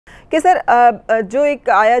کہ سر جو ایک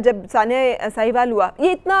آیا جب ثانیہ ساہیوال ہوا،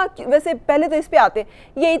 یہ اتنا ویسے پہلے تو اس پہ آتے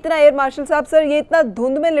یہ اتنا ایئر مارشل صاحب سر یہ اتنا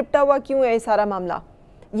دھند میں لپٹا ہوا کیوں ہے یہ سارا معاملہ؟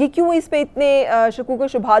 یہ کیوں اس پہ اتنے شکوک و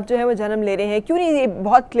شبہات جو ہیں وہ جنم لے رہے ہیں؟ کیوں نہیں یہ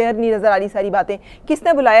بہت کلیئر نہیں نظر آ رہی ساری باتیں؟ کس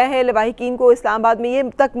نے بلایا ہے لواحقین کو اسلام آباد میں؟ یہ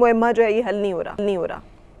تک معمہ جو ہے یہ حل نہیں ہو رہا.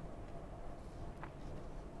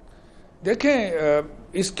 دیکھیں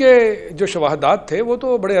اس کے جو شواہدات تھے وہ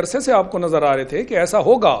تو بڑے عرصے سے آپ کو نظر آ رہے تھے کہ ایسا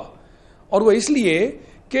ہوگا، اور وہ اس لیے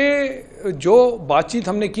کہ جو بات چیت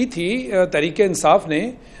ہم نے کی تھی تحریک انصاف نے،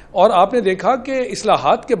 اور آپ نے دیکھا کہ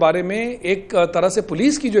اصلاحات کے بارے میں ایک طرح سے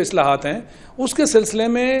پولیس کی جو اصلاحات ہیں اس کے سلسلے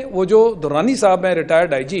میں وہ جو دررانی صاحب ہیں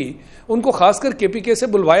ریٹائرڈ آئی جی، ان کو خاص کر کے پی کے سے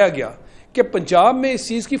بلوایا گیا کہ پنجاب میں اس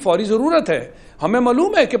چیز کی فوری ضرورت ہے. ہمیں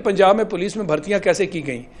معلوم ہے کہ پنجاب میں پولیس میں بھرتیاں کیسے کی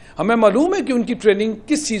گئیں، ہمیں معلوم ہے کہ ان کی ٹریننگ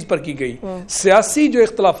کس چیز پر کی گئی. سیاسی جو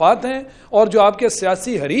اختلافات ہیں اور جو آپ کے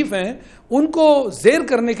سیاسی حریف ہیں ان کو زیر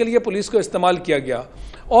کرنے کے لیے پولیس کو استعمال کیا گیا،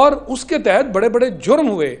 اور اس کے تحت بڑے بڑے جرم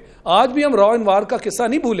ہوئے. آج بھی ہم را اینڈ وار کا قصہ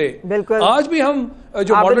نہیں بھولے، آج بھی ہم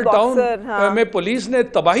جو ماڈل ٹاؤن میں پولیس نے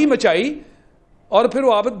تباہی مچائی اور پھر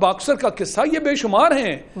وہ عابد باکسر کا قصہ، یہ بے شمار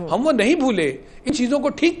ہیں، ہم وہ نہیں بھولے. ان چیزوں کو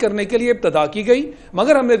ٹھیک کرنے کے لیے ابتدا کی گئی،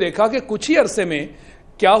 مگر ہم نے دیکھا کہ کچھ ہی عرصے میں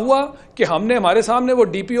کیا ہوا کہ ہمارے سامنے وہ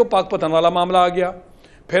ڈی پی او پاک پتن والا معاملہ آ گیا،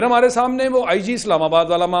 پھر ہمارے سامنے وہ آئی جی اسلام آباد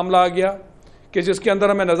والا معاملہ آ گیا کہ جس کے اندر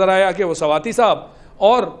ہمیں نظر آیا کہ وہ سواتی صاحب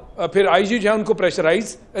اور پھر آئی جی جو ہے ان کو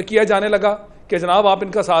پریشرائز کیا جانے لگا کہ جناب آپ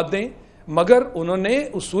ان کا ساتھ دیں، مگر انہوں نے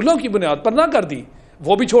اصولوں کی بنیاد پر نہ کر دی،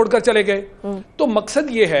 وہ بھی چھوڑ کر چلے گئے. تو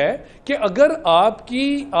مقصد یہ ہے کہ اگر آپ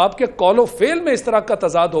کے قول و فعل میں اس طرح کا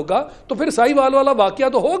تضاد ہوگا تو پھر ساہیوال والا واقعہ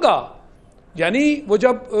تو ہوگا. یعنی وہ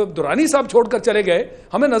جب دررانی صاحب چھوڑ کر چلے گئے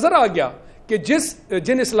ہمیں نظر آ گیا کہ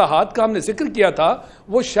جن اصلاحات کا ہم نے ذکر کیا تھا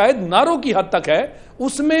وہ شاید نعروں کی حد تک ہے،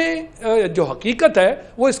 اس میں جو حقیقت ہے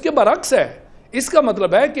وہ اس کے برعکس ہے. اس کا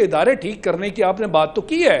مطلب ہے کہ ادارے ٹھیک کرنے کی آپ نے بات تو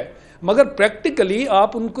کی ہے، مگر پریکٹیکلی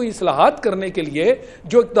آپ ان کو اصلاحات کرنے کے لیے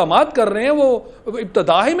جو اقدامات کر رہے ہیں وہ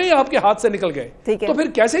ابتدائی میں ہی آپ کے ہاتھ سے نکل گئے، تو پھر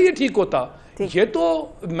کیسے یہ ٹھیک ہوتا؟ یہ تو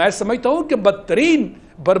میں سمجھتا ہوں کہ بدترین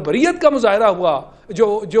بربریت کا مظاہرہ ہوا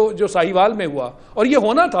جو ساہیوال میں ہوا، اور یہ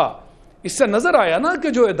ہونا تھا. اس سے نظر آیا نا کہ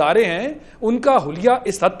جو ادارے ہیں ان کا حلیہ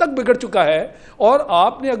اس حد تک بگڑ چکا ہے، اور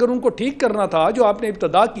آپ نے اگر ان کو ٹھیک کرنا تھا جو آپ نے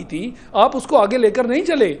ابتدا کی تھی آپ اس کو آگے لے کر نہیں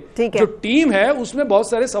چلے. جو ٹیم ہے اس میں بہت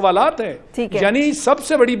سارے سوالات ہیں. یعنی سب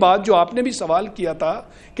سے بڑی بات جو آپ نے بھی سوال کیا تھا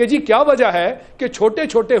کہ جی کیا وجہ ہے کہ چھوٹے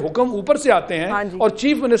چھوٹے حکم اوپر سے آتے ہیں اور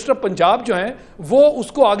چیف منسٹر پنجاب جو ہیں وہ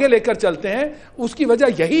اس کو آگے لے کر چلتے ہیں. اس کی وجہ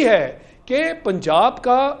یہی ہے کہ پنجاب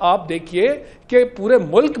کا آپ دیکھیے کہ پورے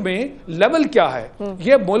ملک میں لیول کیا ہے،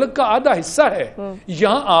 یہ ملک کا آدھا حصہ ہے.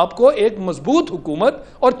 یہاں آپ کو ایک مضبوط حکومت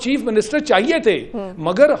اور چیف منسٹر چاہیے تھے،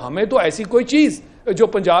 مگر ہمیں تو ایسی کوئی چیز جو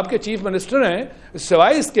پنجاب کے چیف منسٹر ہیں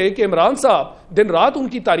سوائے اس کے کہ عمران صاحب دن رات ان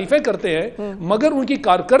کی تعریفیں کرتے ہیں، مگر ان کی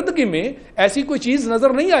کارکردگی میں ایسی کوئی چیز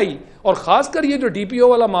نظر نہیں آئی. اور خاص کر یہ جو ڈی پی او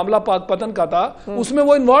والا معاملہ پاک پتن کا تھا اس میں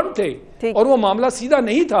وہ انوالو تھے اور وہ معاملہ سیدھا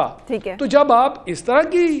نہیں تھا. تو جب آپ اس طرح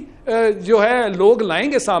کی جو ہے لوگ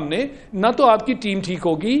لائیں گے سامنے، نہ تو آپ کی ٹیم ٹھیک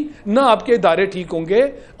ہوگی، نہ آپ کے ادارے ٹھیک ہوں گے،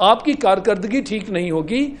 آپ کی کارکردگی ٹھیک نہیں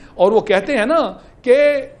ہوگی. اور وہ کہتے ہیں نا کہ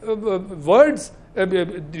words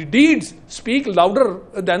deeds speak louder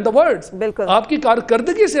than the words. آپ کی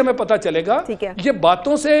کارکردگی سے ہمیں پتہ چلے گا. یہ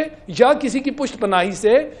باتوں سے یا کسی کی پشت پناہی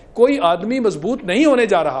سے کوئی آدمی مضبوط نہیں ہونے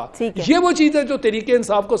جا رہا. یہ وہ چیز ہے جو تحریک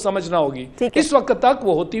انصاف کو سمجھنا ہوگی. اس وقت تک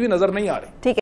وہ ہوتی ہوئی نظر نہیں آ رہی.